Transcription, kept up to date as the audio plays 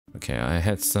Okay, I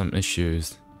had some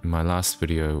issues in my last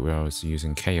video where I was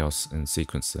using chaos in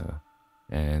sequencer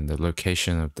and the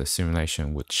location of the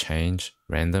simulation would change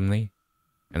randomly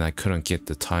and I couldn't get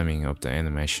the timing of the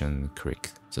animation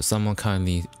correct. So someone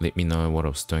kindly let me know what I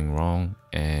was doing wrong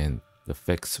and the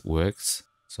fix works.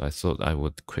 So I thought I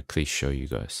would quickly show you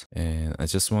guys. And I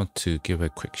just want to give a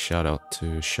quick shout out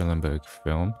to Schellenberg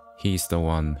Film. He's the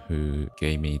one who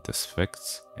gave me this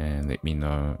fix and let me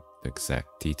know the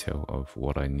exact detail of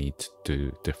what I need to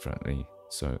do differently.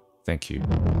 So thank you.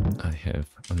 I have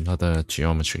another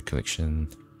geometry collection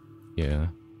here.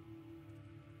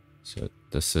 So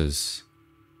this is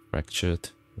fractured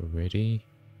already.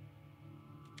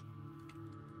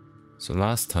 So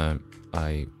last time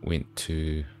I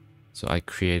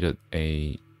created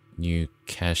a new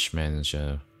cache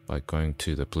manager by going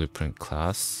to the blueprint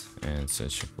class and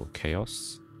searching for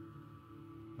chaos.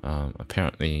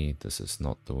 Apparently this is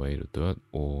not the way to do it,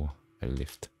 or I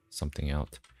left something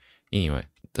out. Anyway,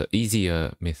 the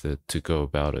easier method to go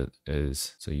about it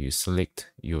is, so you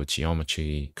select your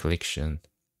geometry collection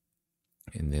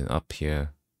and then up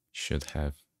here should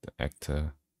have the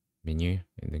actor menu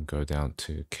and then go down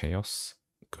to chaos,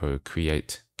 go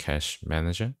create cache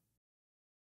manager,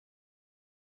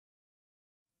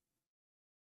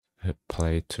 hit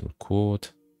play to record.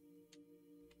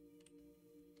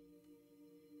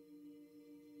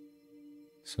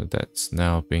 So that's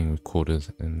now being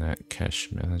recorded in that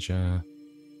cache manager.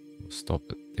 We'll stop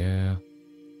it there.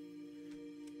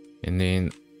 And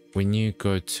then when you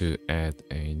go to add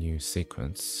a new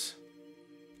sequence,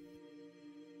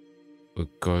 we'll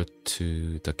go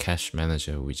to the cache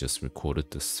manager we just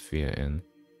recorded the sphere in,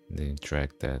 and then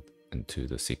drag that into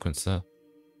the sequencer.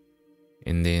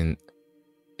 And then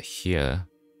here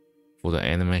for the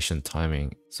animation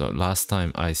timing, so last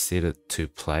time I set it to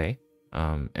play,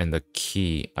 and the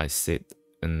key I set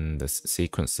in the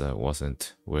sequencer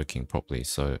wasn't working properly.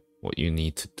 So what you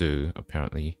need to do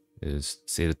apparently is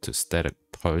set it to static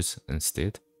pose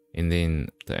instead, and then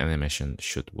the animation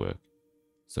should work.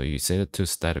 So you set it to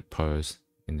static pose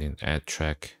and then add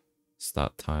track,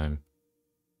 start time,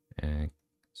 and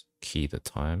key the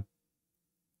time.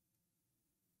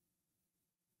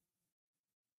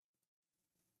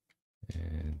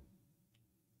 And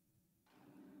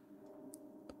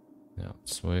now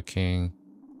it's working.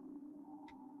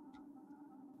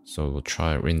 So we'll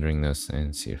try rendering this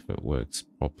and see if it works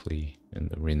properly in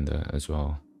the render as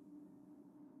well.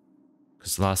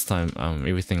 Because last time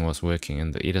everything was working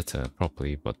in the editor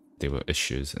properly, but there were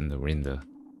issues in the render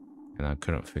and I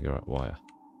couldn't figure out why.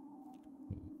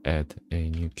 Add a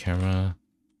new camera,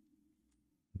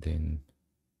 then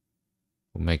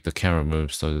we'll make the camera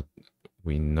move so that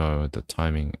we know the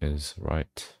timing is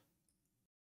right.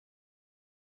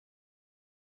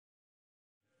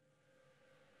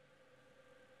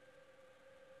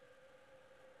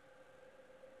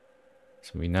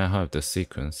 So we now have the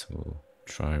sequence. We'll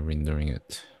try rendering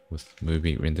it with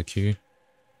movie render queue.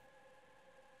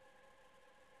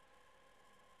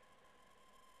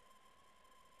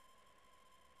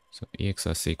 So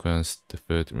EXI sequence,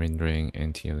 deferred rendering,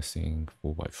 anti-aliasing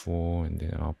 4x4, and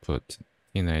then I'll put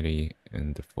 1080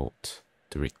 in default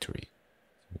directory.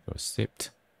 So we go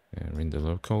accept and render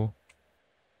local.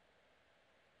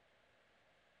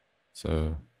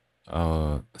 So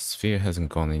our sphere hasn't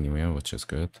gone anywhere, which is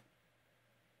good.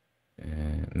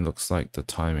 And it looks like the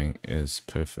timing is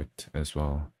perfect as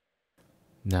well.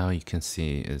 Now you can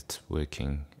see it's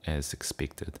working as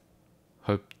expected.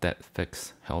 Hope that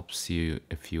fix helps you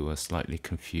if you were slightly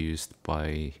confused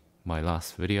by my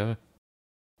last video.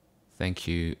 Thank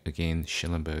you again,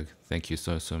 Schellenberg. Thank you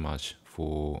so much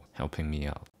for helping me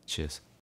out. Cheers.